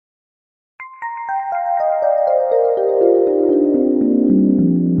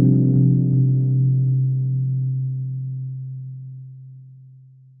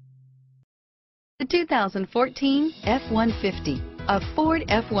2014 F-150. A Ford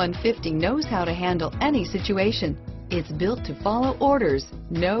F-150 knows how to handle any situation. It's built to follow orders,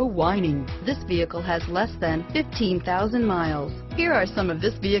 no whining. This vehicle has less than 15,000 miles. Here are some of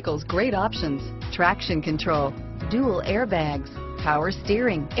this vehicle's great options: traction control, dual airbags, power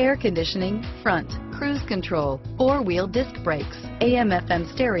steering, air conditioning, front, cruise control, four-wheel disc brakes, AM/FM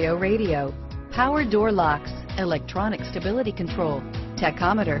stereo radio, power door locks, electronic stability control,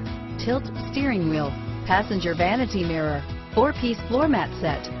 tachometer, tilt steering wheel, passenger vanity mirror, four-piece floor mat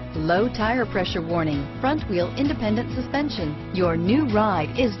set, low tire pressure warning, front wheel independent suspension. Your new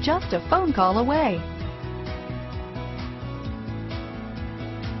ride is just a phone call away.